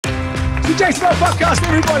the Jason Bell Podcast,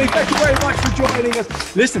 everybody. Thank you very much for joining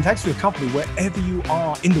us. Listen, thanks for your company wherever you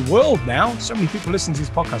are in the world now. So many people listen to this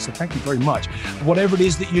podcast, so thank you very much. Whatever it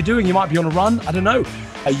is that you're doing, you might be on a run. I don't know.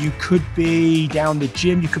 You could be down the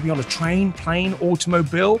gym. You could be on a train, plane,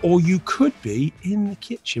 automobile, or you could be in the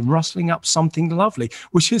kitchen rustling up something lovely,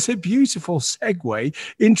 which is a beautiful segue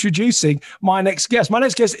introducing my next guest. My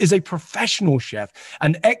next guest is a professional chef,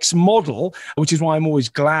 an ex-model, which is why I'm always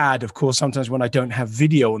glad, of course, sometimes when I don't have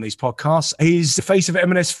video on these podcasts. He's the face of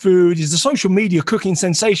M&S Food. He's the social media cooking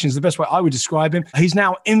sensation is the best way I would describe him. He's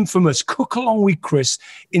now infamous Cook Along with Chris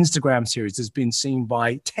Instagram series has been seen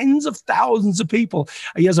by tens of thousands of people.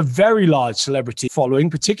 He has a very large celebrity following,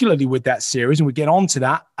 particularly with that series, and we get on to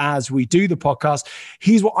that as we do the podcast.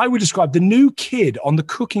 He's what I would describe the new kid on the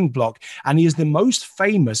cooking block, and he is the most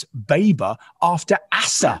famous baber after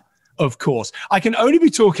Asa. Of course, I can only be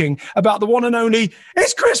talking about the one and only.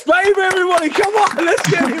 It's Chris Baber, everybody. Come on, let's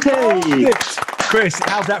get involved. Hey. Chris,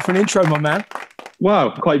 how's that for an intro, my man?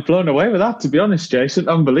 Wow, quite blown away with that, to be honest, Jason.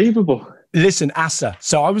 Unbelievable. Listen, Asa.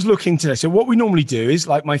 So I was looking today. So what we normally do is,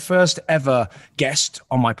 like, my first ever guest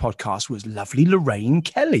on my podcast was lovely Lorraine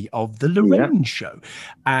Kelly of The Lorraine Show.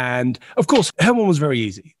 And of course, her one was very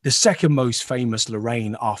easy. The second most famous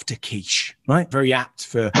Lorraine after quiche, right? Very apt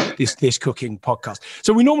for this cooking podcast.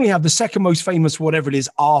 So we normally have the second most famous, whatever it is,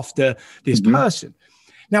 after this person.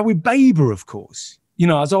 Now with Baber, of course, you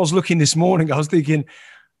know, as I was looking this morning, I was thinking,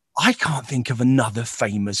 I can't think of another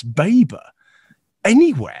famous Baber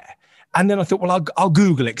anywhere. And then I thought, well, I'll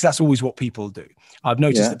Google it because that's always what people do. I've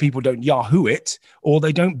noticed that people don't Yahoo it or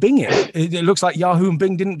they don't Bing it. It looks like Yahoo and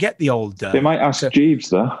Bing didn't get the old... they might ask Jeeves,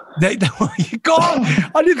 though. God,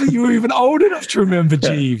 I didn't think you were even old enough to remember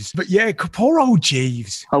Jeeves. But yeah, poor old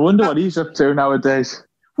Jeeves. I wonder what he's up to nowadays.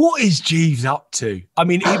 What is Jeeves up to? I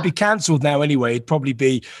mean, he'd be cancelled now anyway. He'd probably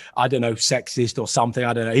be, I don't know, sexist or something.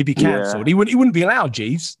 I don't know. He'd be cancelled. He wouldn't be allowed,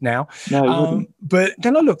 Jeeves, now. No, he wouldn't. But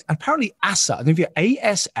then I looked, apparently Asa, I think if you're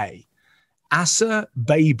ASA, Asa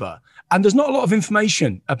Baber. And there's not a lot of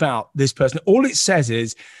information about this person. All it says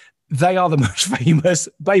is they are the most famous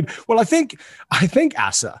Baber. Well, I think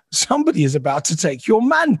Asa, somebody is about to take your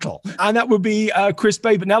mantle. And that would be Chris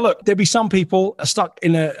Baber. Now, look, there'd be some people stuck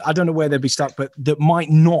in I don't know where they'd be stuck, but that might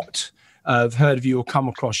not have heard of you or come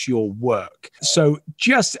across your work. So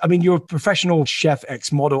you're a professional chef,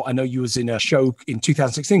 ex-model. I know you was in a show in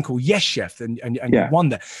 2016 called Yes Chef and you won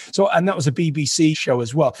there. So, and that was a BBC show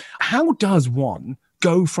as well. How does one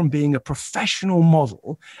go from being a professional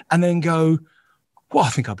model and then go, well, I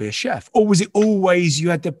think I'll be a chef? Or was it always you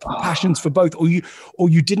had the passions for both, or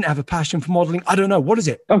you didn't have a passion for modeling? I don't know. What is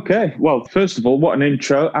it? Okay. Well, first of all, what an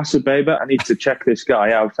intro. Asa Baber. I need to check this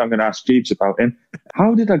guy out. I'm going to ask Jeeves about him.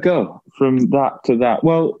 How did I go from that to that?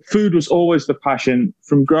 Well, food was always the passion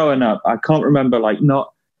from growing up. I can't remember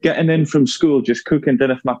not getting in from school, just cooking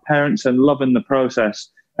dinner for my parents and loving the process.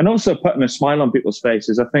 And also putting a smile on people's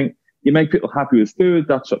faces. I think you make people happy with food.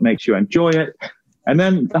 That's what makes you enjoy it. And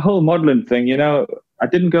then the whole modeling thing, you know, I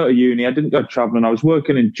didn't go to uni. I didn't go traveling. I was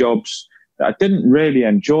working in jobs that I didn't really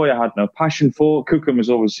enjoy. I had no passion for. Cooking was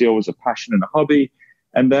obviously always a passion and a hobby.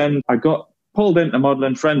 And then I got pulled into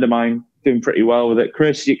modeling. Friend of mine doing pretty well with it.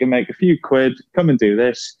 Chris, you can make a few quid. Come and do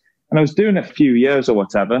this. And I was doing it a few years or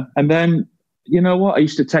whatever. And then, you know what? I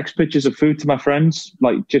used to text pictures of food to my friends,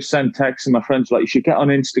 like just send texts. And my friends were like, you should get on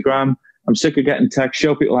Instagram. I'm sick of getting texts.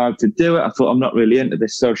 Show people how to do it. I thought I'm not really into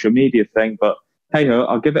this social media thing, but hey-ho,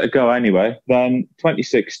 I'll give it a go anyway. Then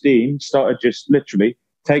 2016, started just literally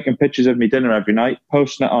taking pictures of me dinner every night,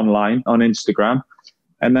 posting it online on Instagram.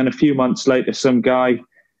 And then a few months later, some guy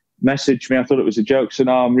messaged me. I thought it was a joke. So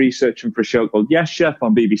now I'm researching for a show called Yes Chef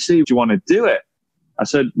on BBC. Do you want to do it? I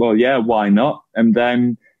said, well, yeah, why not? And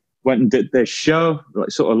then went and did this show.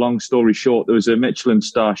 Like, sort of long story short, there was a Michelin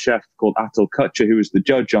star chef called Atul Kutcher who was the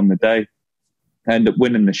judge on the day. I ended up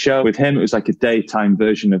winning the show. With him, it was like a daytime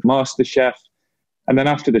version of MasterChef. And then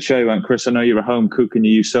after the show, he went, Chris, I know you're a home cook and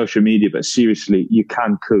you use social media, but seriously, you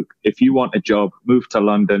can cook. If you want a job, move to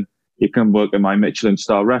London. You can work in my Michelin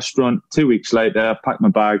star restaurant. 2 weeks later, I packed my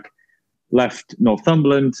bag, left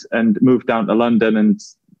Northumberland and moved down to London. And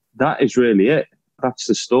that is really it. That's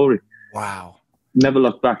the story. Wow. Never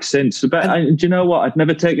looked back since. But do you know what? I'd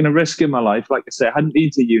never taken a risk in my life. Like I say, I hadn't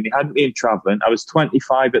been to uni, hadn't been traveling. I was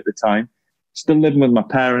 25 at the time, still living with my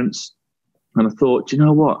parents. And I thought, do you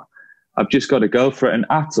know what? I've just got to go for it. And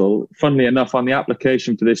Atul, funnily enough, on the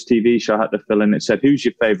application for this TV show I had to fill in, it said, who's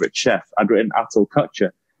your favorite chef? I'd written Atul Kutcher.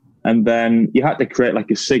 And then you had to create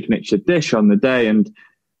like a signature dish on the day. And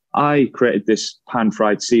I created this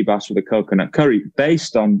pan-fried sea bass with a coconut curry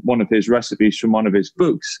based on one of his recipes from one of his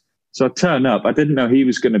books. So I turn up. I didn't know he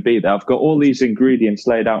was going to be there. I've got all these ingredients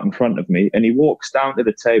laid out in front of me. And he walks down to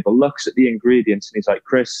the table, looks at the ingredients, and he's like,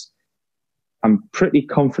 Chris, I'm pretty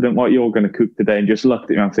confident what you're going to cook today. And just looked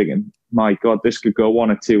at me. I'm thinking, my God, this could go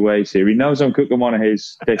one or two ways here. He knows I'm cooking one of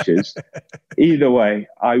his dishes. Either way,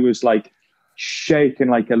 I was like shaking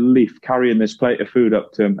like a leaf, carrying this plate of food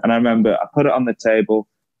up to him. And I remember I put it on the table.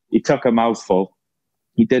 He took a mouthful.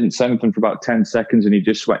 He didn't say anything for about 10 seconds. And he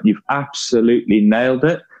just went, you've absolutely nailed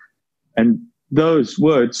it. And those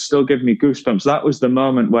words still give me goosebumps. That was the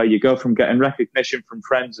moment where you go from getting recognition from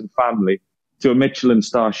friends and family to a Michelin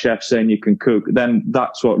star chef saying you can cook. Then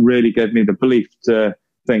that's what really gave me the belief to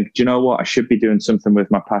think, do you know what? I should be doing something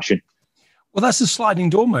with my passion. Well, that's a sliding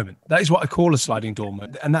door moment. That is what I call a sliding door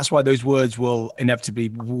moment. And that's why those words will inevitably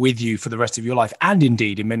be with you for the rest of your life. And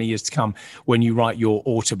indeed, in many years to come, when you write your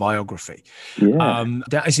autobiography. Yeah.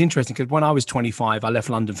 That is interesting because when I was 25, I left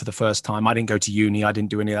London for the first time. I didn't go to uni. I didn't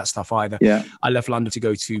do any of that stuff either. Yeah. I left London to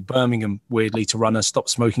go to Birmingham, weirdly, to run a stop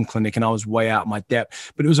smoking clinic. And I was way out of my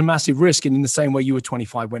depth. But it was a massive risk. And in the same way you were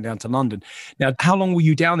 25, went down to London. Now, how long were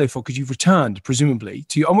you down there for? Because you've returned, presumably,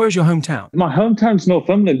 to and where's your hometown? My hometown's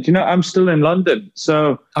Northumberland. You know, I'm still in London.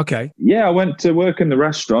 So, okay. Yeah, I went to work in the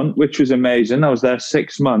restaurant, which was amazing. I was there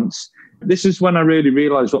 6 months. This is when I really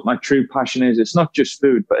realized what my true passion is. It's not just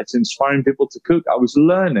food, but it's inspiring people to cook. I was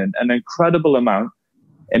learning an incredible amount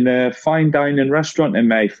in a fine dining restaurant in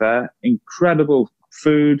Mayfair. Incredible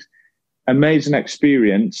food, amazing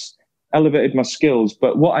experience, elevated my skills.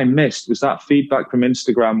 But what I missed was that feedback from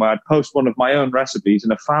Instagram where I'd post one of my own recipes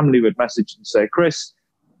and a family would message and say, Chris,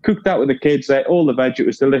 cooked that with the kids, ate all the veg, it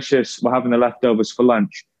was delicious, we're having the leftovers for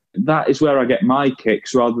lunch. That is where I get my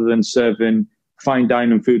kicks rather than serving fine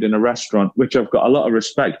dining food in a restaurant, which I've got a lot of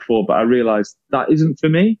respect for, but I realised that isn't for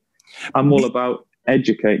me. I'm all about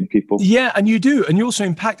educating people. Yeah, and you do. And you also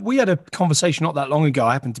impact. We had a conversation not that long ago.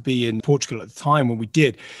 I happened to be in Portugal at the time when we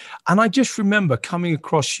did. And I just remember coming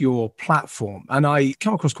across your platform, and I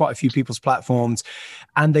come across quite a few people's platforms,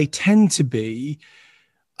 and they tend to be,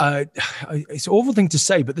 it's an awful thing to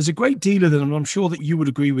say, but there's a great deal of them, and I'm sure that you would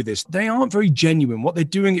agree with this. They aren't very genuine. What they're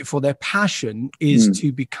doing it for, their passion is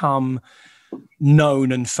to become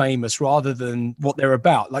known and famous rather than what they're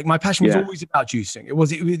about. Like my passion was always about juicing. It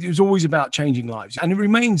was always about changing lives, and it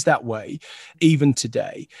remains that way even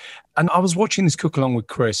today. And I was watching this Cook Along with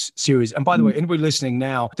Chris series. And by the way, anybody listening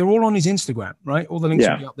now, they're all on his Instagram, right? All the links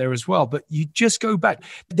will be up there as well. But you just go back.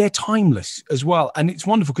 They're timeless as well. And it's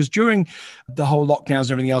wonderful because during the whole lockdowns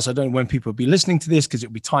and everything else, I don't know when people will be listening to this because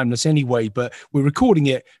it'll be timeless anyway, but we're recording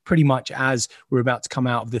it pretty much as we're about to come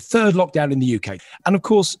out of the third lockdown in the UK. And of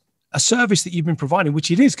course, a service that you've been providing, which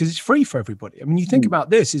it is because it's free for everybody. I mean, you think about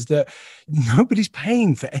this is that nobody's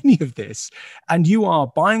paying for any of this, and you are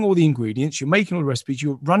buying all the ingredients, you're making all the recipes,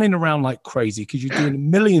 you're running around like crazy because you're doing a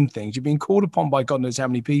million things. You're being called upon by God knows how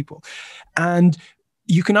many people. And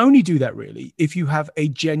you can only do that really if you have a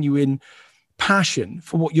genuine passion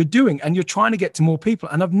for what you're doing and you're trying to get to more people.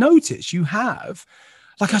 And I've noticed you have,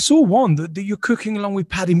 like I saw one that you're cooking along with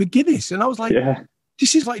Paddy McGuinness. And I was like,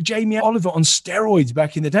 this is like Jamie Oliver on steroids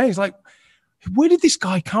back in the day. It's like, where did this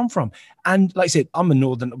guy come from? And like I said, I'm a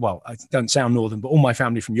northern, well, I don't sound northern, but all my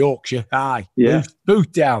family from Yorkshire.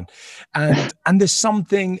 Boot down. And there's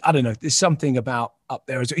something, I don't know, there's something about up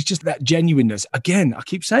there. It's just that genuineness. Again, I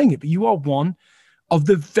keep saying it, but you are one of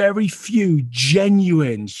the very few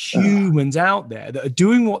genuine humans out there that are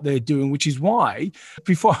doing what they're doing, which is why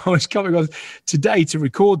before I was coming on today to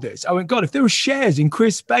record this, I went, God, if there were shares in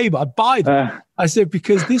Chris Baber, I'd buy them. I said,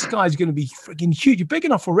 because this guy's going to be freaking huge. You're big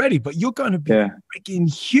enough already, but you're going to be freaking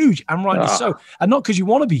huge. And rightly so. And not because you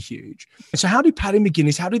want to be huge. So how did Paddy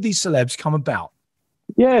McGuinness, how did these celebs come about?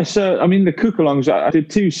 Yeah, so I mean, the cook-alongs, I did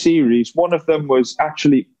 2 series. One of them was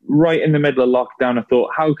actually right in the middle of lockdown. I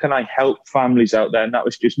thought, how can I help families out there? And that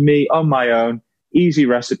was just me on my own, easy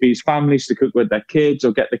recipes, families to cook with their kids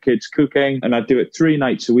or get the kids cooking. And I'd do it 3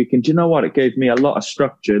 nights a week. And do you know what? It gave me a lot of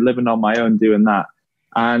structure living on my own doing that.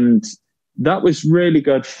 And that was really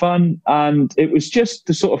good fun. And it was just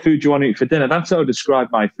the sort of food you want to eat for dinner. That's how I describe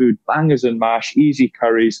my food. Bangers and mash, easy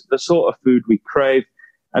curries, the sort of food we crave.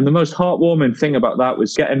 And the most heartwarming thing about that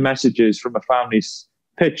was getting messages from a family's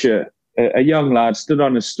picture. A young lad stood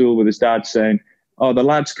on a stool with his dad saying, oh, the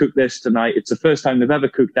lads cooked this tonight. It's the first time they've ever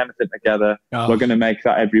cooked anything together. We're going to make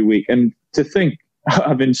that every week. And to think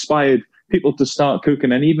I've inspired people to start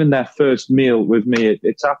cooking and even their first meal with me,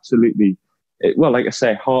 it's absolutely, well, like I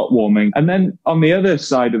say, heartwarming. And then on the other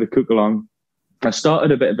side of the cook-along, I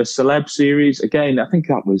started a bit of a celeb series. Again, I think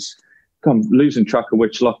that was... I'm losing track of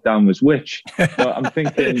which lockdown was which, but I'm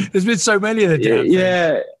thinking there's been so many of them.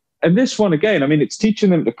 Yeah, And this one, again, I mean, it's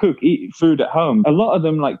teaching them to cook, eat food at home. A lot of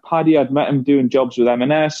them, like Paddy, I'd met him doing jobs with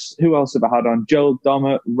M&S. Who else have I had on? Joel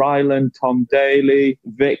Dommett, Ryland, Tom Daly,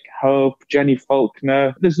 Vic Hope, Jenny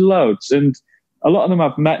Faulkner. There's loads. And a lot of them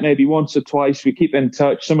I've met maybe once or twice. We keep in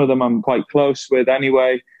touch. Some of them I'm quite close with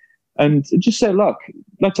anyway. And just say, look,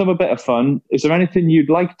 let's have a bit of fun. Is there anything you'd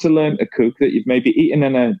like to learn to cook that you've maybe eaten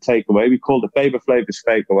in a takeaway? We called it Baber Flavors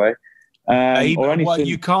Takeaway. Or anything. Well,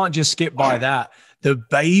 you can't just skip by that. The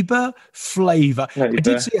Baber flavor. I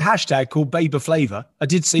did see a hashtag called Baber flavor. I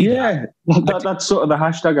did see that. Yeah, that's sort of the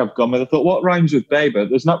hashtag I've gone with. I thought, what rhymes with Baber?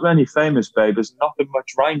 There's not any famous Babers. Nothing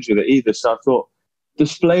much rhymes with it either. So I thought,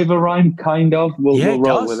 does flavor rhyme? Kind of. We'll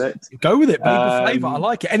roll with it. Go with it. Baber flavor. I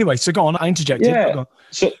like it. Anyway, so go on. I interjected. Yeah.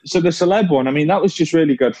 So the celeb one, I mean, that was just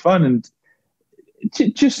really good fun. And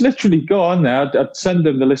just literally go on there. I'd send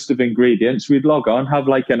them the list of ingredients. We'd log on, have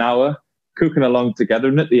like an hour cooking along together.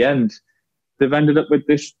 And at the end, they've ended up with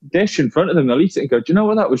this dish in front of them. They'll eat it and go, do you know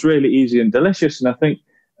what? That was really easy and delicious. And I think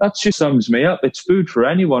that just sums me up. It's food for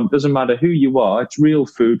anyone. It doesn't matter who you are. It's real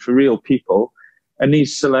food for real people. And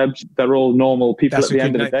these celebs, they're all normal people at the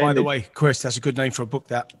end of the day. By the way, Chris, that's a good name for a book,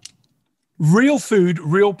 that. Real food,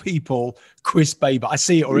 real people, Chris Baber. I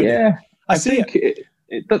see it already. Yeah, I think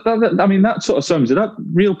I mean, that sort of sums it up.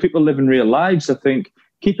 Real people living real lives, I think.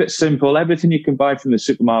 Keep it simple. Everything you can buy from the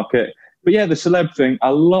supermarket. But yeah, the celeb thing,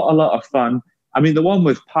 a lot of fun. I mean, the one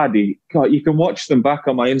with Paddy, God, you can watch them back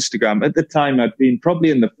on my Instagram. At the time, I'd been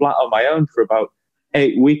probably in the flat on my own for about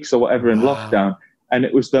 8 weeks or whatever in lockdown. And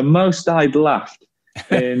it was the most I'd laughed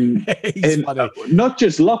in not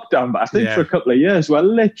just lockdown, but I think for a couple of years, where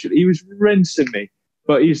literally he was rinsing me.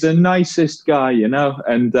 But he's the nicest guy, you know.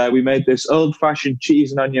 And we made this old-fashioned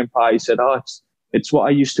cheese and onion pie. He said, it's what I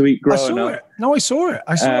used to eat growing up. No, I saw it.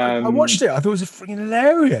 I watched it. I thought it was freaking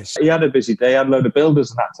hilarious. He had a busy day. He had a load of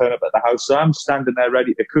builders and that turn up at the house. So I'm standing there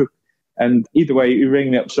ready to cook. And either way, you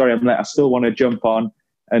ring me up. Sorry, I'm late. I still want to jump on.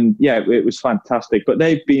 And yeah, it was fantastic. But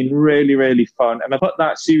they've been really, really fun. And I put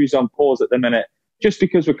that series on pause at the minute, just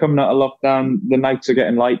because we're coming out of lockdown. The nights are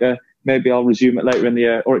getting lighter. Maybe I'll resume it later in the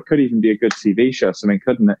year, or it could even be a good TV show, something,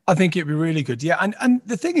 couldn't it? I think it'd be really good. Yeah. And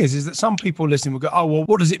the thing is that some people listening will go, oh, well,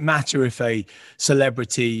 what does it matter if a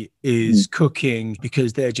celebrity is cooking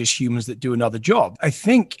because they're just humans that do another job? I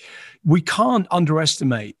think we can't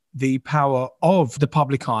underestimate the power of the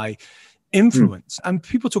public eye influence. And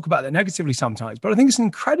people talk about that negatively sometimes, but I think it's an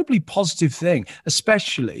incredibly positive thing,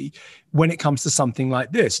 especially when it comes to something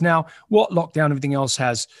like this. Now, what lockdown and everything else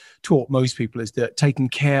has taught most people is that taking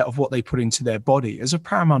care of what they put into their body is of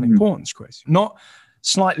paramount importance, Chris. Not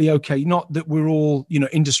slightly okay, not that we're all,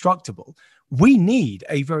 indestructible. We need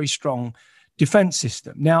a very strong defense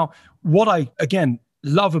system. Now, what I, again,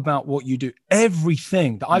 love about what you do,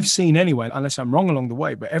 everything that I've seen anyway, unless I'm wrong along the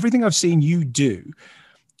way, but everything I've seen you do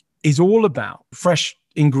is all about fresh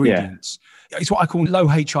ingredients. It's what I call low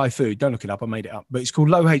HI food. Don't look it up. I made it up. But it's called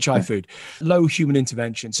low HI food, low human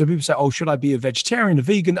intervention. So people say, oh, should I be a vegetarian, a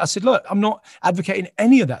vegan? I said, look, I'm not advocating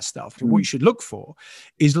any of that stuff. What you should look for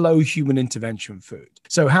is low human intervention food.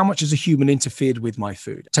 So how much has a human interfered with my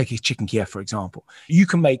food? Take a chicken Kiev, for example. You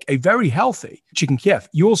can make a very healthy chicken Kiev.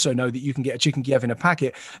 You also know that you can get a chicken Kiev in a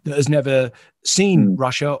packet that has never seen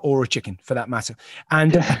Russia or a chicken for that matter.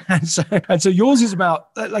 And so yours is about,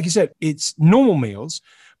 like you said, it's normal meals.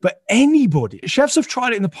 But anybody, chefs have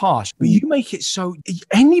tried it in the past, but you make it so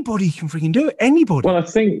anybody can freaking do it. Anybody. Well, I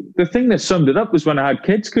think the thing that summed it up was when I had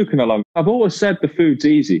kids cooking along. I've always said the food's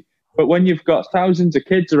easy, but when you've got thousands of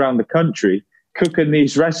kids around the country cooking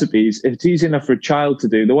these recipes, it's easy enough for a child to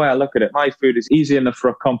do. The way I look at it, my food is easy enough for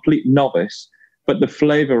a complete novice, but the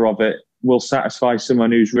flavor of it will satisfy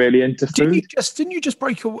someone who's really into food. Didn't you just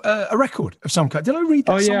break a record of some kind? Did I read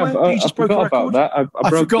that somewhere? I forgot about that. I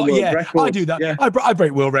broke the world record. I do that. Yeah. I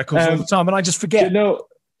break world records all the time, and I just forget.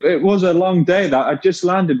 It was a long day that I just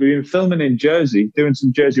landed. We've been filming in Jersey, doing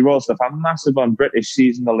some Jersey Roll stuff. I'm massive on British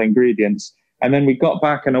seasonal ingredients. And then we got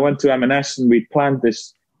back and I went to M&S and we planned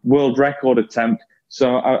this world record attempt.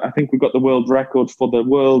 So I think we got the world record for the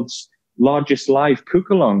world's largest live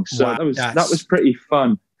cook-along. So that was pretty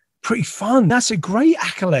fun. Pretty fun. That's a great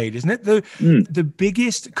accolade, isn't it? The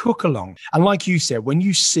biggest cook along. And like you said, when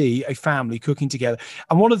you see a family cooking together,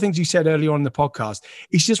 and one of the things you said earlier on in the podcast,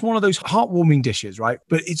 it's just one of those heartwarming dishes, right?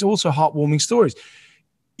 But it's also heartwarming stories.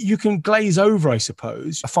 You can glaze over, I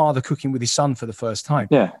suppose, a father cooking with his son for the first time.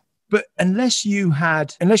 Yeah. But unless you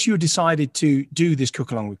had decided to do this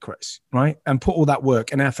cook along with Chris, right, and put all that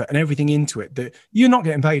work and effort and everything into it that you're not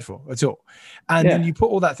getting paid for at all, and then you put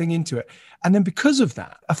all that thing into it, and then because of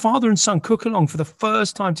that, a father and son cook along for the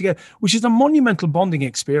first time together, which is a monumental bonding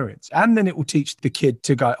experience, and then it will teach the kid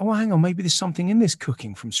to go, oh, hang on, maybe there's something in this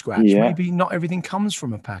cooking from scratch. Maybe not everything comes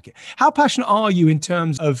from a packet. How passionate are you in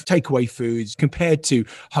terms of takeaway foods compared to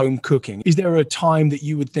home cooking? Is there a time that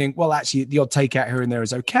you would think, well, actually, the odd takeout here and there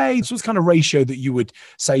is okay? So what's kind of ratio that you would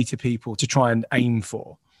say to people to try and aim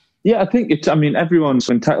for? Yeah, I think everyone's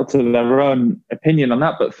entitled to their own opinion on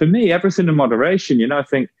that. But for me, everything in moderation. I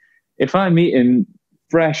think if I'm eating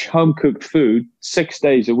fresh home cooked food 6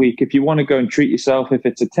 days a week, if you want to go and treat yourself, if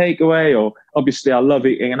it's a takeaway, or obviously I love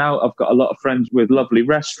eating out, I've got a lot of friends with lovely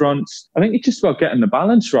restaurants. I think it's just about getting the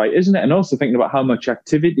balance right, isn't it? And also thinking about how much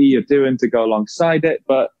activity you're doing to go alongside it.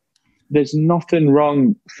 But there's nothing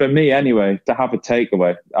wrong, for me anyway, to have a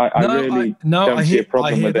takeaway. I really don't see a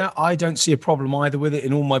problem with it. I don't see a problem either with it.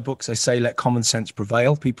 In all my books, I say let common sense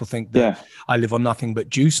prevail. People think that I live on nothing but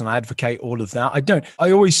juice, and I advocate all of that. I don't.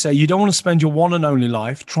 I always say you don't want to spend your one and only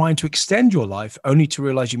life trying to extend your life only to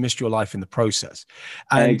realize you missed your life in the process.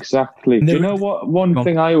 And exactly. Do you know what? One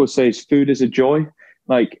thing I always say is food is a joy.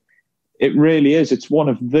 Like, it really is. It's one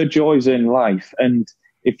of the joys in life. And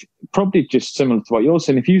if probably just similar to what you're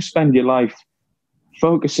saying, if you spend your life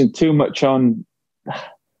focusing too much on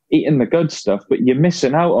eating the good stuff, but you're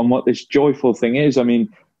missing out on what this joyful thing is. I mean,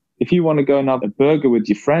 if you want to go and have a burger with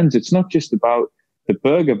your friends, it's not just about the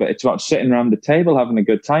burger, but it's about sitting around the table, having a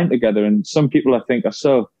good time together. And some people, I think, are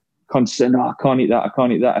so concerned, I can't eat that, I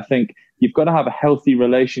can't eat that. I think you've got to have a healthy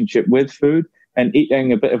relationship with food, and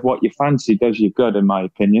eating a bit of what you fancy does you good, in my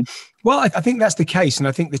opinion. Well, I think that's the case. And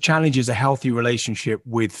I think the challenge is a healthy relationship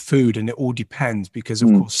with food. And it all depends because, of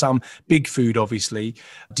course, some big food obviously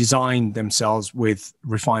design themselves with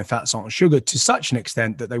refined fat, salt and sugar to such an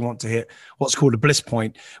extent that they want to hit what's called a bliss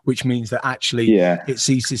point, which means that actually it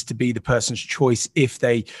ceases to be the person's choice if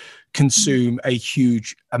they consume a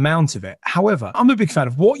huge amount of it. However, I'm a big fan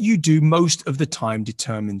of what you do most of the time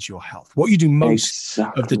determines your health. What you do most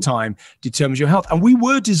of the time determines your health. And we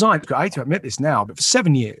were designed, I hate to admit this now, but for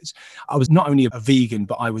 7 years, I was not only a vegan,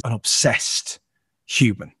 but I was an obsessed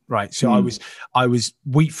human, right? So I was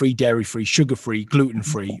wheat-free, dairy-free, sugar-free,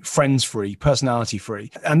 gluten-free, friends-free,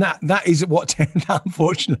 personality-free. And that is what,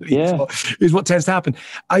 unfortunately, is what tends to happen.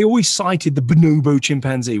 I always cited the bonobo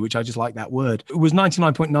chimpanzee, which I just like that word. It was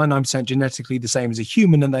 99.99% genetically the same as a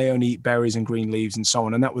human, and they only eat berries and green leaves and so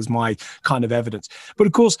on. And that was my kind of evidence. But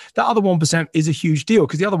of course, that other 1% is a huge deal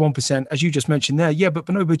because the other 1%, as you just mentioned there, but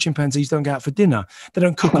bonobo chimpanzees don't go out for dinner. They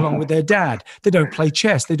don't cook along with their dad. They don't play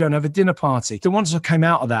chess. They don't have a dinner party. The ones that came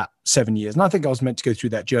out of that 7 years. And I think I was meant to go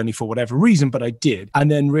through that journey for whatever reason, but I did.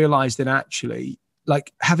 And then realized that actually,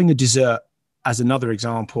 like having a dessert as another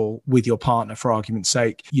example with your partner, for argument's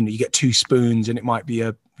sake, you get 2 spoons and it might be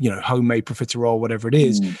a, homemade profiterole, whatever it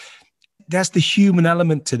is. That's the human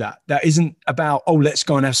element to that. That isn't about, let's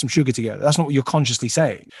go and have some sugar together. That's not what you're consciously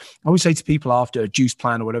saying. I always say to people after a juice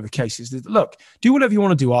plan or whatever the case is, that, look, do whatever you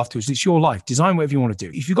want to do afterwards. It's your life. Design whatever you want to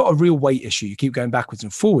do. If you've got a real weight issue, you keep going backwards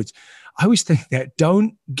and forwards. I always think that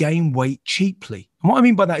don't gain weight cheaply. And what I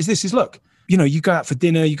mean by that is look, you go out for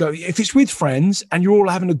dinner, if it's with friends and you're all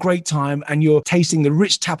having a great time and you're tasting the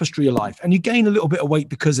rich tapestry of life and you gain a little bit of weight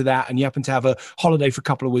because of that and you happen to have a holiday for a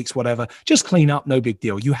couple of weeks, whatever, just clean up, no big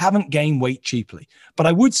deal. You haven't gained weight cheaply. But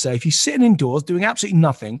I would say if you're sitting indoors doing absolutely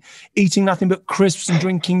nothing, eating nothing but crisps and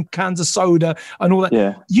drinking cans of soda and all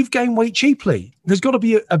that, you've gained weight cheaply. There's got to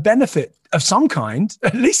be a benefit of some kind,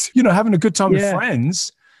 at least, having a good time with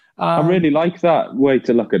friends. I really like that way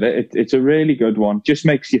to look at it. It's a really good one. Just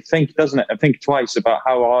makes you think, doesn't it? And think twice about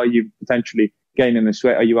how are you potentially gaining this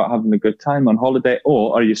weight? Are you out having a good time on holiday,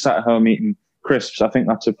 or are you sat at home eating crisps? I think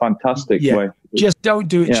that's a fantastic way. Just don't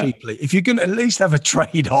do it cheaply. If you're going to at least have a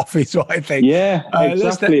trade-off, is what I think. Yeah,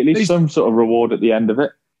 exactly. At least some sort of reward at the end of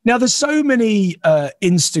it. Now, there's so many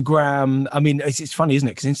Instagram. I mean, it's funny, isn't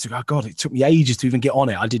it? Because Instagram, God, it took me ages to even get on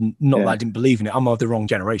it. I didn't believe in it. I'm of the wrong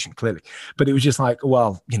generation, clearly. But it was just like,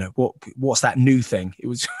 well, what's that new thing? It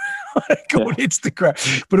was called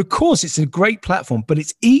Instagram. But of course, it's a great platform, but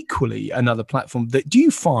it's equally another platform that, do you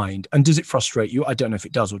find, and does it frustrate you? I don't know if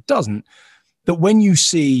it does or doesn't, that when you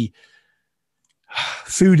see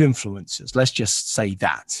food influencers, let's just say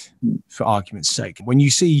that for argument's sake, when you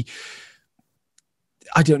see,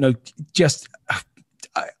 I don't know,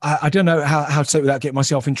 I don't know how to say it without getting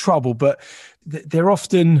myself in trouble, but they're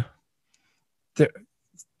often,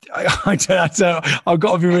 I've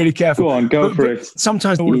got to be really careful. Go on, go for it.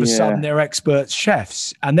 Sometimes all of a sudden they're expert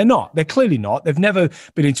chefs, and they're not. They're clearly not. They've never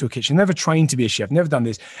been into a kitchen, never trained to be a chef, never done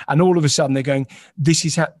this. And all of a sudden they're going, this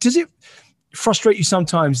is how. Does it frustrate you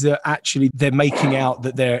sometimes that actually they're making out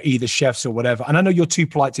that they're either chefs or whatever? And I know you're too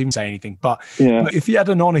polite to even say anything, but if you had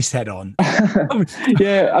an honest head on.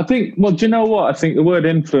 Yeah, I think, well, do you know what? I think the word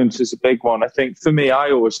influence is a big one. I think for me, I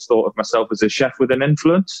always thought of myself as a chef with an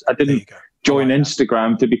influence. I didn't join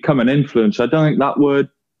Instagram to become an influencer. I don't think that word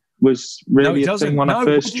was really a thing when I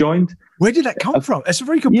first joined. Where did that come from? That's a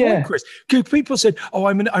very good point, Chris. People said, I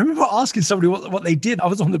remember asking somebody what they did. I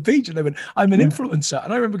was on the beach and they went, I'm an influencer.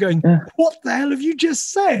 And I remember going, what the hell have you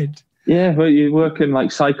just said? Yeah, well, you work in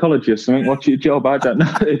like psychology or something. What's your job? I don't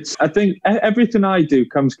know. I think everything I do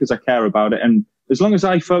comes because I care about it. And as long as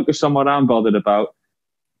I focus on what I'm bothered about,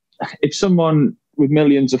 if someone with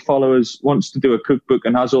millions of followers wants to do a cookbook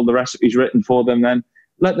and has all the recipes written for them, then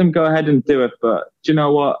let them go ahead and do it. But do you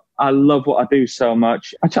know what? I love what I do so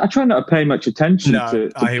much. I try not to pay much attention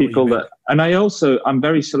to people and I'm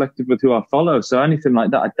very selective with who I follow. So anything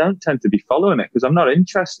like that, I don't tend to be following it because I'm not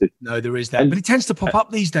interested. No, there is that. But it tends to pop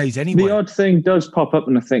up these days anyway. The odd thing does pop up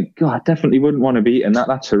and I think, God, I definitely wouldn't want to be eating that.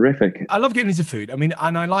 That's horrific. I love getting into food. I mean,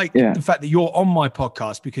 and I like the fact that you're on my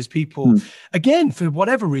podcast because people, again, for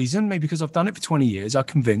whatever reason, maybe because I've done it for 20 years, are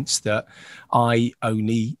convinced that I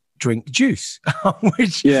only drink juice,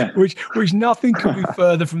 which nothing could be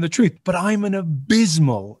further from the truth. But I'm an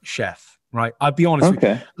abysmal chef, right? I'll be honest with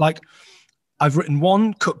you. Like, I've written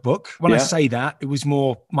one cookbook. When I say that, it was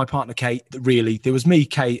more my partner, Kate, that really, there was me,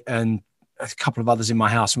 Kate, and a couple of others in my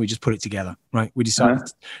house, and we just put it together, right? We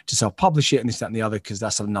decided to self-publish it and this, that, and the other, because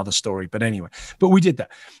that's another story. But anyway, but we did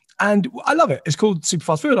that. And I love it. It's called Super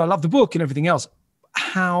Fast Food. I love the book and everything else.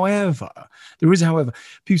 However, people say,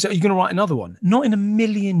 are you going to write another one? Not in a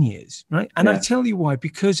million years, right? And I tell you why,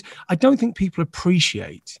 because I don't think people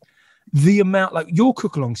appreciate the amount, like your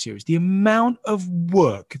cook along series, the amount of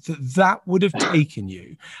work that would have taken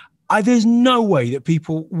you. There's no way that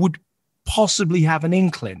people would possibly have an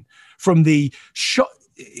inkling from the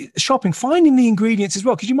shopping, finding the ingredients as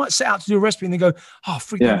well, because you might set out to do a recipe and then go, I've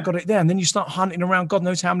got it there, and then you start hunting around God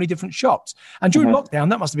knows how many different shops. And during lockdown,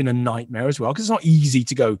 that must have been a nightmare as well, because it's not easy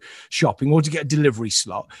to go shopping or to get a delivery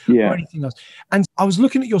slot or anything else. And I was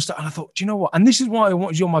looking at your stuff and I thought, do you know what? And this is why I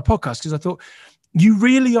wanted you on my podcast, because I thought you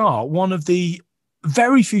really are one of the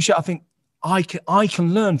very few chefs I think I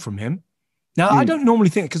can learn from him. Now, I don't normally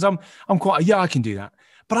think, because I'm quite I can do that,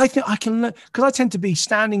 but I think I can learn, because I tend to be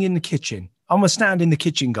standing in the kitchen. I'm a stand in the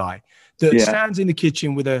kitchen guy that stands in the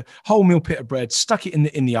kitchen with a wholemeal pita bread, stuck it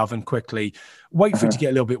in the oven quickly, wait for it to get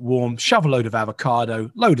a little bit warm, shove a load of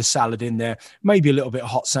avocado, load of salad in there, maybe a little bit of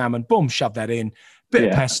hot salmon, boom, shove that in, bit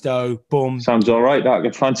of pesto, boom. Sounds all right. I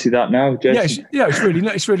can fancy that now, Jason.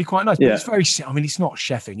 It's really quite nice. But it's very, I mean, it's not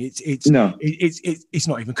chefing. It's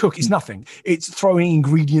not even cook. It's nothing. It's throwing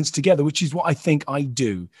ingredients together, which is what I think I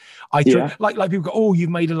do. Like people go, oh, you've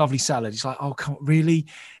made a lovely salad. It's like, oh, come on, really?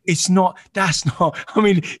 It's not, that's not, I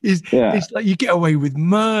mean, it's like you get away with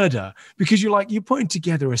murder because you're putting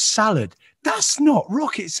together a salad. That's not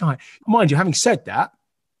rocket science. Mind you, having said that,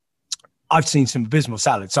 I've seen some abysmal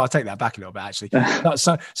salads, so I'll take that back a little bit, actually.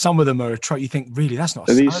 Some of them are you think, really, that's not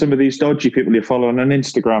a salad? Some of these dodgy people you're following on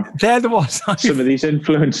Instagram? They're the ones. Some of these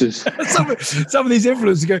influencers. some of these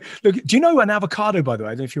influencers go, look, do you know an avocado, by the way?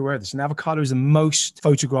 I don't know if you're aware of this. An avocado is the most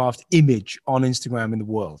photographed image on Instagram in the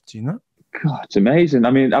world. Do you know? God, it's amazing.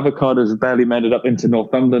 I mean, avocados have barely made it up into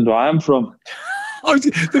Northumberland, where I am from.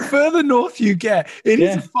 The further north you get, it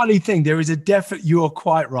is a funny thing. There is a definite, you are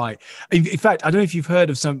quite right. In fact, I don't know if you've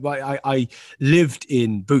heard of I lived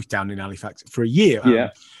in Booth down in Halifax for a year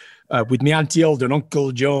with my Auntie Hilda and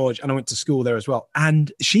Uncle George, and I went to school there as well.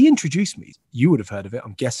 And she introduced me. You would have heard of it,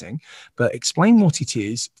 I'm guessing, but explain what it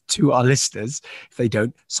is to our listeners, if they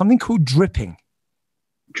don't, something called dripping.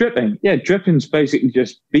 Dripping. Yeah, dripping's basically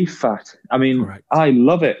just beef fat. I mean, correct. I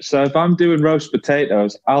love it. So if I'm doing roast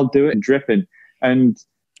potatoes, I'll do it in dripping. And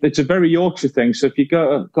it's a very Yorkshire thing. So if you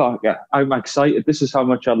go, I'm excited. This is how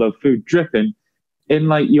much I love food. Dripping in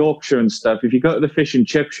like Yorkshire and stuff. If you go to the fish and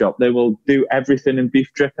chip shop, they will do everything in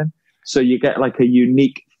beef dripping. So you get like a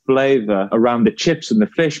unique flavour around the chips and the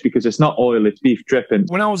fish because it's not oil, it's beef dripping.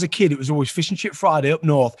 When I was a kid, it was always Fish and Chip Friday up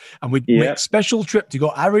north, and we'd make a special trip to go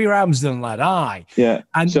Harry Ramsden, lad. Aye. Yeah.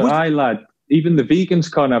 And so lad, even the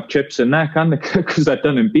vegans can't have chips in there, can they? Because they're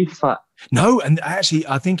done in beef fat. No, and actually,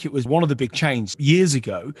 I think it was one of the big chains years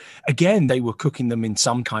ago. Again, they were cooking them in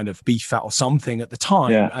some kind of beef fat or something at the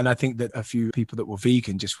time. Yeah. And I think that a few people that were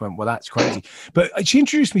vegan just went, well, that's crazy. But she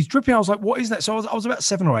introduced me to dripping. I was like, what is that? So I was about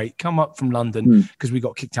 7 or 8, come up from London because we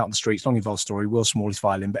got kicked out in the streets. Long involved story, Will Smalley's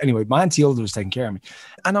violin. But anyway, my Auntie Hilda was taking care of me.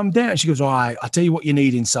 And I'm there and she goes, all right, I'll tell you what you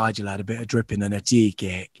need inside you, lad, a bit of dripping and a tea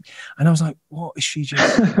cake. And I was like, what is she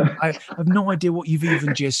just saying? I have no idea what you've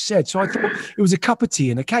even just said. So I thought it was a cup of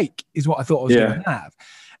tea and a cake is what I thought I was going to have.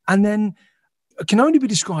 And then it can only be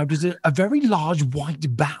described as a very large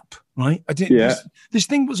white bap, right? This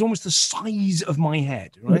thing was almost the size of my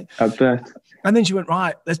head, right? I bet. And then she went,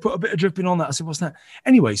 right, let's put a bit of dripping on that. I said, what's that?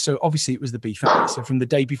 Anyway, so obviously it was the beef so from the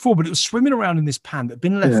day before, but it was swimming around in this pan that had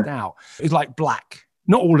been left out. It was like black.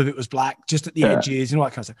 Not all of it was black, just at the edges and all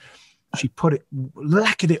that kind of stuff. She put it,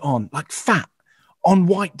 lacquered it on like fat on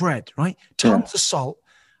white bread, right? Tons of salt.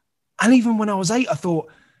 And even when I was 8, I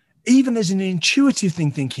thought, even there's an intuitive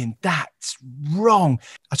thing thinking, that's wrong.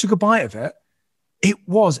 I took a bite of it. It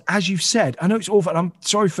was, as you've said, I know it's awful, and I'm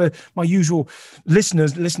sorry for my usual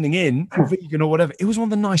listeners listening in, or vegan or whatever. It was one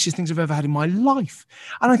of the nicest things I've ever had in my life.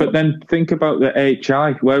 And but then think about the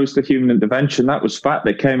HI. Where was the human intervention? That was fat.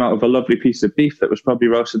 They came out of a lovely piece of beef that was probably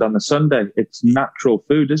roasted on the Sunday. It's natural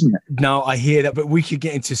food, isn't it? No, I hear that, but we could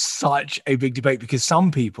get into such a big debate because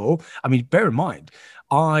some people, I mean, bear in mind,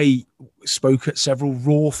 I spoke at several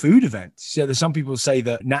raw food events. So there's some people say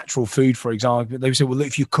that natural food, for example, they would say, well,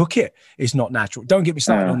 if you cook it, it's not natural. Don't get me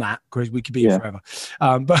started on that because we could be here forever.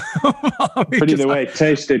 But either way, it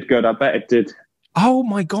tasted good. I bet it did. Oh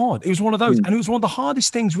my God. It was one of those. And it was one of the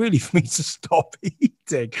hardest things really for me to stop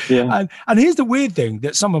eating. Yeah. And here's the weird thing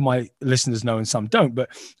that some of my listeners know and some don't, but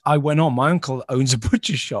I went on, my uncle owns a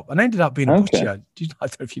butcher shop and I ended up being a butcher. I don't know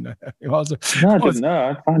if you know that. I didn't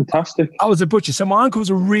know. Fantastic. I was a butcher. So my uncle was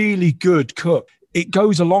a really good cook. It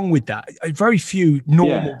goes along with that. Very few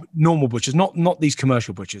normal butchers, not these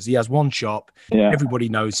commercial butchers. He has one shop. Yeah. Everybody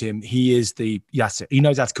knows him. He is he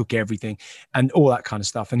knows how to cook everything and all that kind of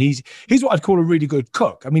stuff. And he's what I'd call a really good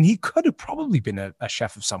cook. I mean, he could have probably been a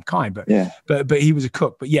chef of some kind, but he was a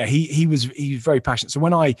cook. But yeah, he was very passionate. So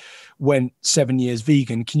when I went 7 years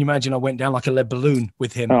vegan, can you imagine I went down like a lead balloon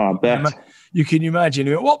with him? Oh, I bet. You can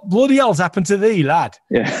imagine, what bloody hell's happened to thee, lad?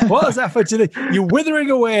 Yeah. What has happened to thee? You're withering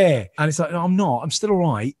away. And it's like, no, I'm not. I'm still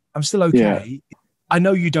all right. I'm still okay. Yeah. I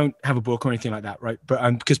know you don't have a book or anything like that, right? But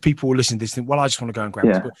because people will listen to this and think, well, I just want to go and grab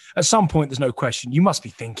this book. At some point, there's no question. You must be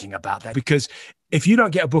thinking about that because if you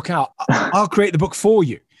don't get a book out, I'll create the book for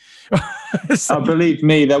you. Believe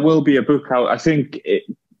me, there will be a book out. I think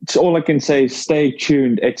it's all I can say is stay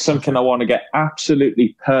tuned. It's something I want to get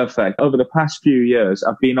absolutely perfect. Over the past few years,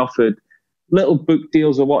 I've been offered little book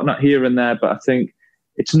deals or whatnot here and there, but I think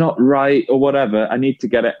it's not right or whatever. I need to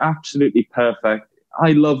get it absolutely perfect.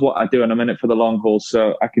 I love what I do and I'm in it for the long haul.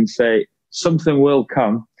 So I can say something will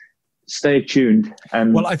come. Stay tuned.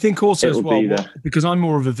 And well, I think also as well, because I'm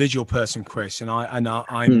more of a visual person, Chris, and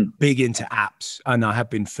I'm big into apps and I have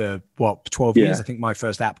been for 12 years. I think my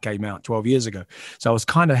first app came out 12 years ago. So I was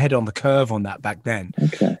kind of ahead on the curve on that back then.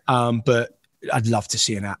 Okay. But I'd love to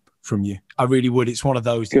see an app from you. I really would. It's one of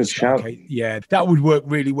those. Good shout. Okay, yeah, that would work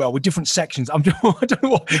really well with different sections. I don't know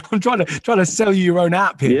what I'm trying to sell you your own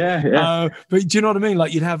app here. Yeah. But do you know what I mean?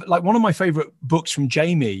 Like you'd have like one of my favorite books from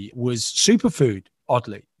Jamie was Superfood.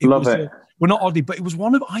 Oddly, love it. Well, not oddly, but it was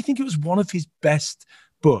I think it was one of his best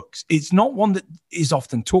books. It's not one that is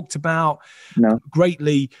often talked about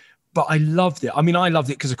greatly. But I loved it. I mean, I loved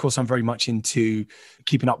it because, of course, I'm very much into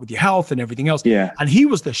keeping up with your health and everything else. Yeah. And he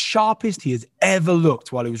was the sharpest he has ever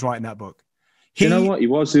looked while he was writing that book. You know what? He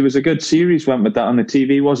was. It was a good series went with that on the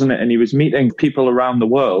TV, wasn't it? And he was meeting people around the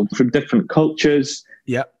world from different cultures.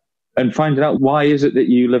 Yeah. And finding out why is it that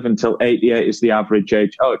you live until 88 is the average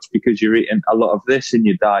age? Oh, it's because you're eating a lot of this in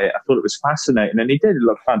your diet. I thought it was fascinating. And he did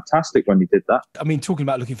look fantastic when he did that. I mean, talking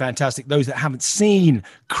about looking fantastic, those that haven't seen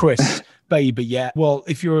Chris Baber yet, well,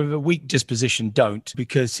 if you're of a weak disposition, don't,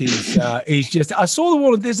 because he's just, I saw the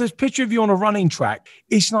one, there's this picture of you on a running track.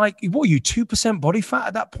 It's like, what are you, 2% body fat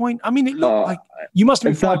at that point? I mean, it looked like you must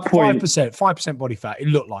have been 5% body fat. It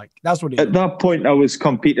looked like, that's what it At that point, I was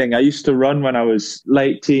competing. I used to run when I was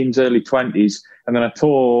late teens, early 20s, and then I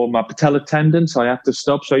tore my patella tendon, so I had to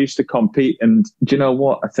stop. So I used to compete. And do you know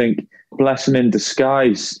what? I think blessing in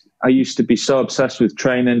disguise, I used to be so obsessed with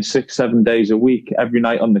training 6-7 days a week, every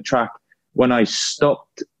night on the track. When I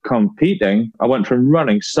stopped competing, I went from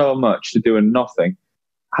running so much to doing nothing.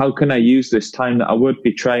 How can I use this time that I would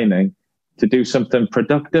be training to do something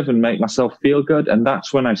productive and make myself feel good? And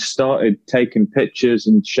that's when I started taking pictures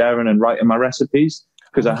and sharing and writing my recipes,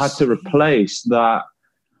 because I had to replace that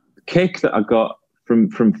kick that I got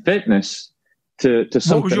from fitness to something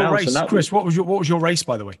else. What was your race, Chris? What was your race,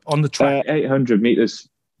 by the way, on the track? 800 meters.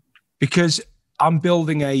 Because I'm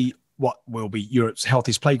building what will be Europe's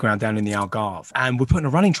healthiest playground down in the Algarve, and we're putting a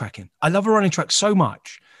running track in. I love a running track so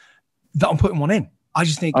much that I'm putting one in. I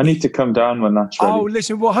just think I need to come down when that's ready. Oh,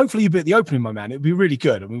 listen, well, hopefully you'll be at the opening, my man. It'd be really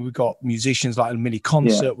good. I mean, we've got musicians, like a mini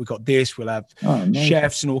concert. Yeah. We've got this. We'll have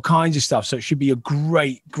chefs and all kinds of stuff. So it should be a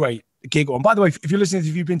great giggle. And by the way, if you're listening,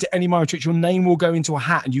 if you've been to any Mile Tricks, your name will go into a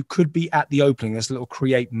hat and you could be at the opening. There's a little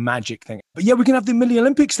create magic thing. But yeah, we're going to have the Mini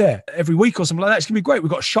Olympics there every week or something like that. It's going to be great. We've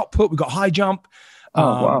got shot put. We've got high jump.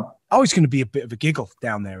 Wow. Oh, it's going to be a bit of a giggle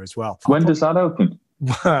down there as well. When does that open?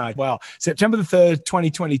 Well, September the 3rd,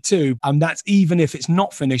 2022. That's even if it's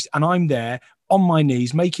not finished and I'm there on my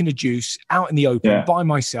knees making a juice out in the open by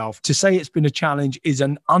myself. To say it's been a challenge is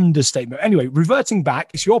an understatement. Anyway, reverting back,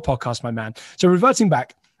 it's your podcast, my man. So reverting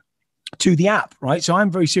back to the app, right? So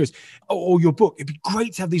I'm very serious. Or your book. It'd be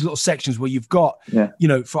great to have these little sections where you've got,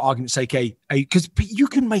 for argument's sake, because you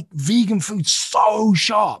can make vegan food so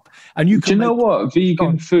sharp. And you can. Do you know what?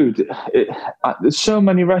 Vegan food. There's so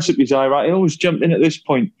many recipes I write. I always jump in at this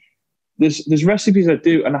point. There's recipes I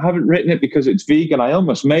do, and I haven't written it because it's vegan. I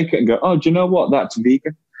almost make it and go, oh, do you know what? That's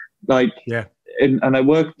vegan. And I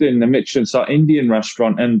worked in a Michelin-star Indian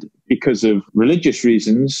restaurant, and because of religious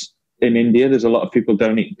reasons, in India, there's a lot of people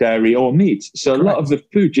don't eat dairy or meat. So a lot of the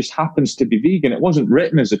food just happens to be vegan. It wasn't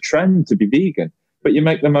written as a trend to be vegan, but you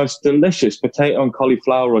make the most delicious potato and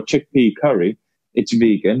cauliflower or chickpea curry. It's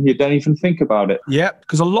vegan. You don't even think about it. Yeah,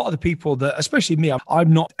 because a lot of the people that, especially me,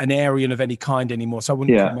 I'm not an Aryan of any kind anymore. So I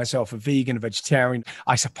wouldn't call myself a vegan, a vegetarian.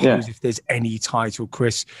 I suppose if there's any title,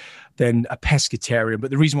 Chris, then a pescatarian.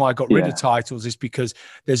 But the reason why I got rid of titles is because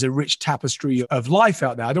there's a rich tapestry of life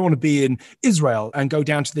out there. I don't want to be in Israel and go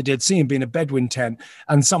down to the Dead Sea and be in a Bedouin tent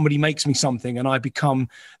and somebody makes me something and I become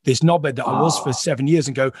this knobhead that I was for 7 years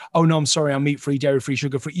and go, oh no, I'm sorry, I'm meat-free, dairy-free,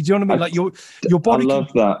 sugar-free. You know what I mean? Like your body. I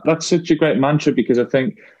love that. That's such a great mantra because I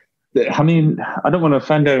think that, I mean, I don't want to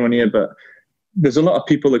offend anyone here, but there's a lot of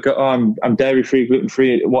people that go, oh, I'm dairy-free,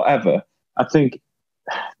 gluten-free, whatever. I think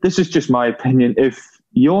this is just my opinion. If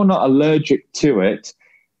you're not allergic to it,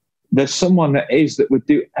 there's someone that is that would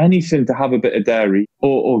do anything to have a bit of dairy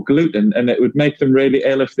or gluten, and it would make them really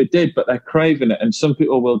ill if they did, but they're craving it. And some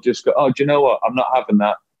people will just go, oh, do you know what? I'm not having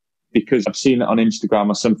that because I've seen it on Instagram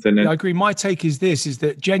or something. And I agree. My take is this, is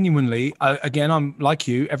that genuinely, again, I'm like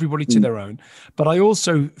you, everybody to their own, but I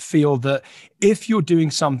also feel that if you're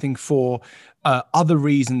doing something for other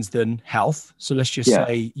reasons than health. So let's just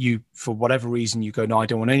say you, for whatever reason, you go, no, I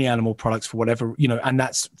don't want any animal products for whatever, and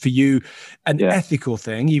that's for you an ethical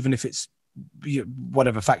thing, even if it's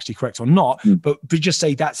whatever factually correct or not, but just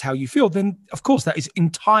say that's how you feel, then of course that is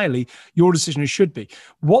entirely your decision. It should be.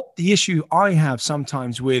 What the issue I have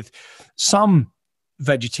sometimes with some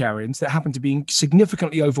vegetarians that happen to be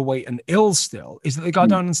significantly overweight and ill still is that they go, I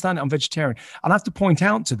don't understand it, I'm vegetarian. And I have to point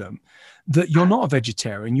out to them that you're not a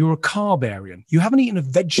vegetarian, you're a carbarian. You haven't eaten a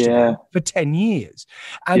vegetable for 10 years.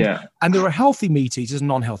 And there are healthy meat eaters and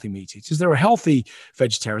non-healthy meat eaters. There are healthy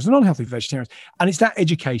vegetarians and non-healthy vegetarians. And it's that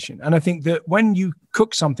education. And I think that when you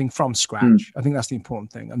cook something from scratch, I think that's the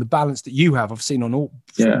important thing. And the balance that you have, I've seen on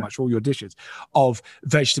pretty much all your dishes, of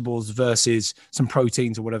vegetables versus some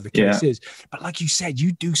proteins or whatever the case is. But like you said,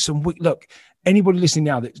 you do some, look, anybody listening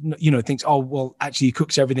now that, thinks, oh, well, actually he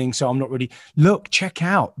cooks everything, so I'm not really, look, check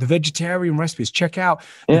out the vegetarian recipes, check out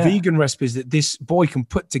the vegan recipes that this boy can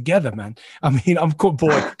put together, man. I mean, I'm called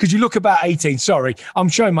boy because you look about 18. Sorry, I'm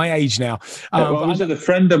showing my age now. I was with a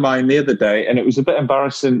friend of mine the other day and it was a bit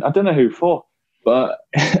embarrassing. I don't know who for, but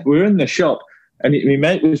we were in the shop and my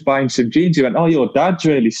mate was buying some jeans. He went, oh, your dad's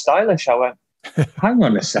really stylish. I went, hang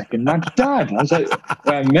on a second, my dad? I was like,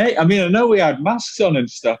 well, mate, I mean, I know we had masks on and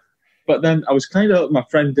stuff, but then I was kind of, my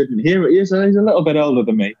friend didn't hear it. He's a little bit older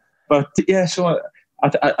than me. But yeah, so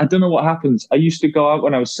I don't know what happens. I used to go out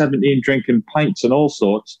when I was 17 drinking pints and all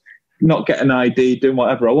sorts, not getting an ID, doing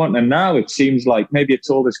whatever I want. And now it seems like maybe it's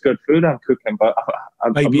all this good food I'm cooking, but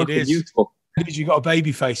I'm looking youthful. You got a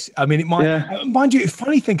baby face. I mean, it might, mind you, it's a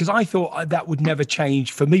funny thing because I thought that would never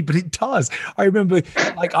change for me, but it does. I remember,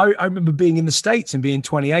 I remember being in the States and being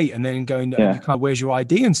 28 and then going, where's your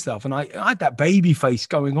ID and stuff? And I had that baby face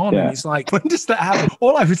going on, and it's like, when does that happen?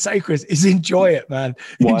 All I would say, Chris, is enjoy it, man.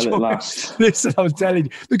 While it lasts. Listen, I was telling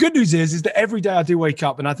you, the good news is that every day I do wake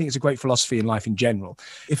up, and I think it's a great philosophy in life in general.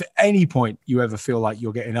 If at any point you ever feel like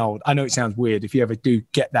you're getting old, I know it sounds weird. If you ever do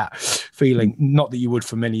get that feeling, not that you would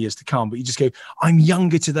for many years to come, but you just go, I'm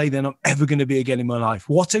younger today than I'm ever going to be again in my life.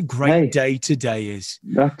 What a great day today is.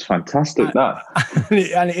 That's fantastic, that.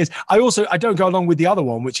 And it is. I don't go along with the other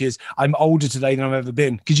one, which is I'm older today than I've ever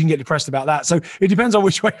been, because you can get depressed about that. So it depends on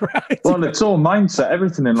which way around. Well, it's all mindset.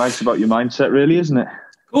 Everything in life's about your mindset, really, isn't it?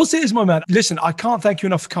 Of course it is, my man. Listen, I can't thank you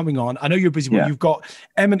enough for coming on. I know you're busy, but you've got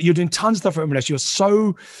you're doing tons of stuff at M&S. You're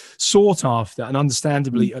so sought after, and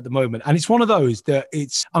understandably at the moment. And it's one of those that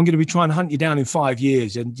I'm going to be trying to hunt you down in 5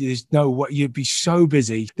 years, and there's no way, you'd be so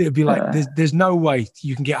busy. It'd be like, there's no way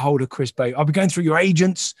you can get hold of Chris Babe. I'll be going through your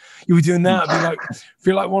agents. You'll be doing that. I'd be like,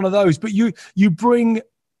 feel like one of those. But you bring,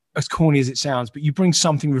 as corny as it sounds, but you bring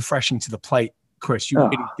something refreshing to the plate, Chris. You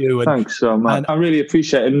really do. And, thanks so much. I really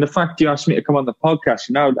appreciate it. And the fact you asked me to come on the podcast,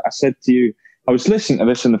 I said to you, I was listening to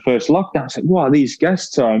this in the first lockdown. I said, wow, these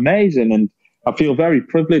guests are amazing. And I feel very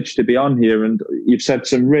privileged to be on here. And you've said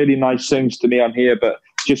some really nice things to me on here, but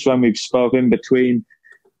just when we've spoken in between,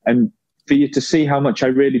 and for you to see how much I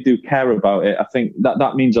really do care about it, I think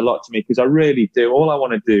that means a lot to me, because I really do. All I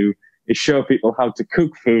want to do is show people how to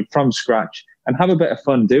cook food from scratch and have a bit of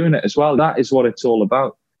fun doing it as well. That is what it's all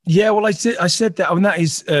about. Yeah, well, I said that, and that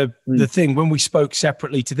is the thing. When we spoke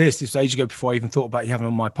separately to this was ages ago, before I even thought about you having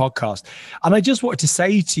on my podcast. And I just wanted to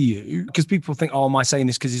say to you, because people think, oh, am I saying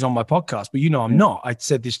this because he's on my podcast? But I'm not. I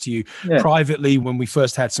said this to you privately when we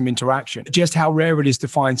first had some interaction, just how rare it is to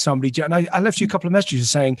find somebody. And I left you a couple of messages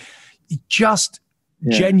saying just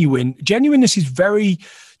genuineness is very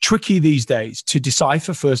tricky these days to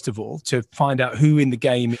decipher, first of all, to find out who in the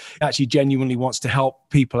game actually genuinely wants to help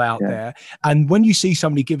people out there. And when you see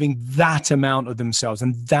somebody giving that amount of themselves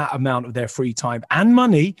and that amount of their free time and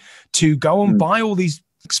money to go and buy all these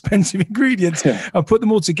expensive ingredients and put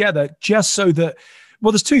them all together just so that,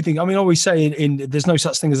 well, there's two things. I mean, I always say there's no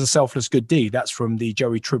such thing as a selfless good deed. That's from the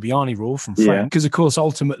Joey Tribbiani rule from Friends. Because, of course,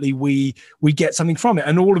 ultimately we get something from it.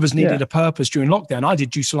 And all of us needed a purpose during lockdown. I did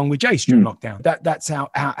Juice Along with Jace during lockdown. That's how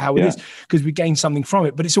it is, because we gained something from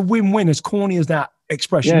it. But it's a win-win, as corny as that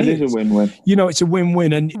expression is. It is a win-win. It's a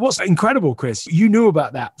win-win. And what's incredible, Chris, you knew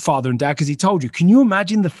about that father and dad because he told you. Can you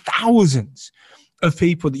imagine the thousands of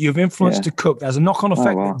people that you've influenced to cook? There's a knock-on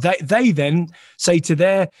effect. Oh, wow. They then say to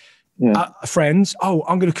their friends, oh,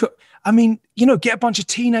 I'm going to cook. I mean, get a bunch of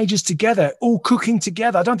teenagers together, all cooking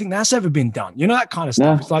together. I don't think that's ever been done. That kind of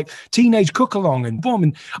stuff. It's like teenage cook along and boom.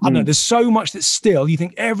 And I don't know, there's so much that still, you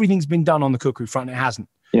think everything's been done on the cookery front. It hasn't.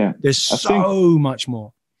 Yeah. There's so much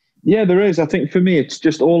more. Yeah, there is. I think for me, it's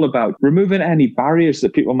just all about removing any barriers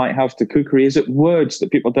that people might have to cookery. Is it words that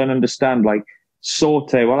people don't understand, like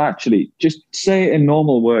saute? Well, actually, just say it in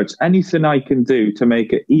normal words. Anything I can do to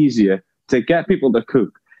make it easier to get people to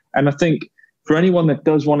cook. And I think for anyone that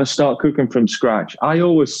does want to start cooking from scratch, I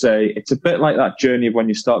always say it's a bit like that journey of when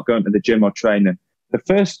you start going to the gym or training. The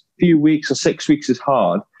first few weeks or 6 weeks is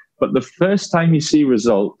hard, but the first time you see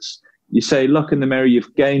results, you say, look in the mirror,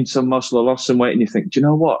 you've gained some muscle or lost some weight, and you think, do you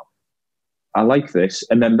know what? I like this.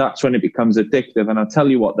 And then that's when it becomes addictive. And I'll tell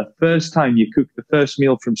you what, the first time you cook the first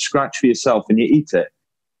meal from scratch for yourself and you eat it,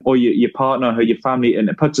 or your partner or your family, and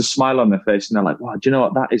it puts a smile on their face and they're like, wow, do you know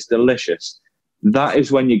what? That is delicious. That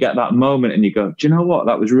is when you get that moment and you go, do you know what?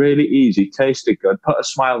 That was really easy, tasted good, put a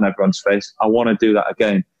smile on everyone's face. I want to do that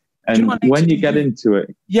again. And when you get into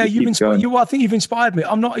it, I think you've inspired me.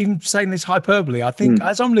 I'm not even saying this hyperbole. I think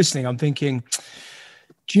as I'm listening, I'm thinking,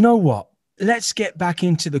 do you know what? Let's get back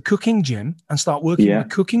into the cooking gym and start working on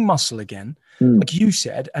cooking muscle again, like you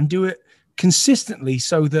said, and do it consistently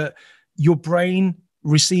so that your brain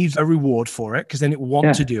receives a reward for it, because then it will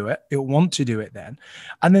want to do it. It will want to do it then.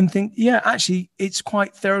 And then think, actually, it's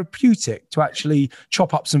quite therapeutic to actually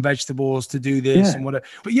chop up some vegetables to do this and whatever.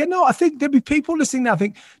 But I think there'll be people listening now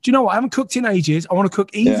think, do you know what? I haven't cooked in ages. I want to cook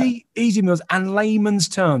easy meals and layman's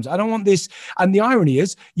terms. I don't want this. And the irony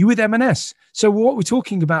is, you with M&S. So what we're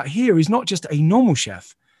talking about here is not just a normal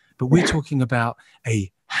chef, but we're talking about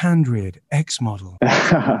a hand-reared ex-model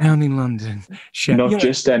down in London chef. Not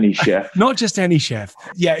just any chef. Not just any chef.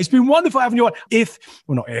 Yeah, it's been wonderful having you on.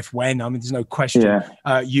 When, I mean, there's no question,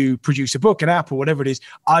 you produce a book, an app, or whatever it is,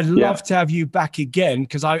 I'd love to have you back again,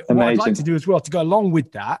 because what I'd like to do as well, to go along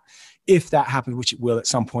with that, if that happens, which it will at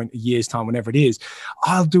some point, a year's time, whenever it is,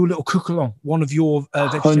 I'll do a little cook-along, one of your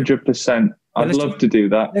 100%. I'd love to do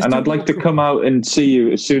that. And I'd like to come out and see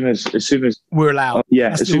you as soon as we're allowed.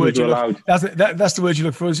 As soon as we're allowed. That's the word you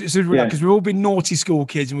look for. As soon as we're allowed, because we've all been naughty school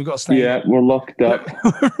kids and we've got to stay. Yeah, we're locked up.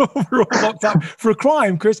 We're all locked up for a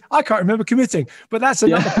crime, Chris, I can't remember committing. But that's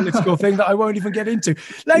another political thing that I won't even get into.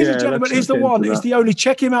 Ladies and gentlemen, he's the one. It's the only.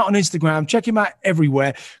 Check him out on Instagram. Check him out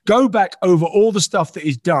everywhere. Go back over all the stuff that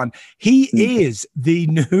he's done. He is the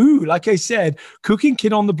new, like I said, cooking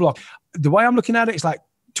kid on the block. the way I'm looking at it, it's like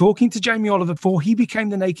talking to Jamie Oliver before he became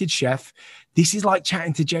the Naked Chef. This is like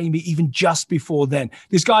chatting to Jamie even just before then.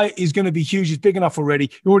 This guy is going to be huge. He's big enough already.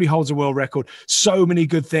 He already holds a world record. So many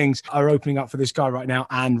good things are opening up for this guy right now,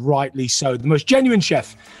 and rightly so. The most genuine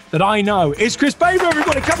chef that I know is Chris Baber,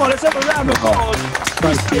 everybody. Come on, let's have a round of applause.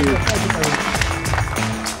 Thank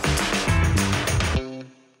you.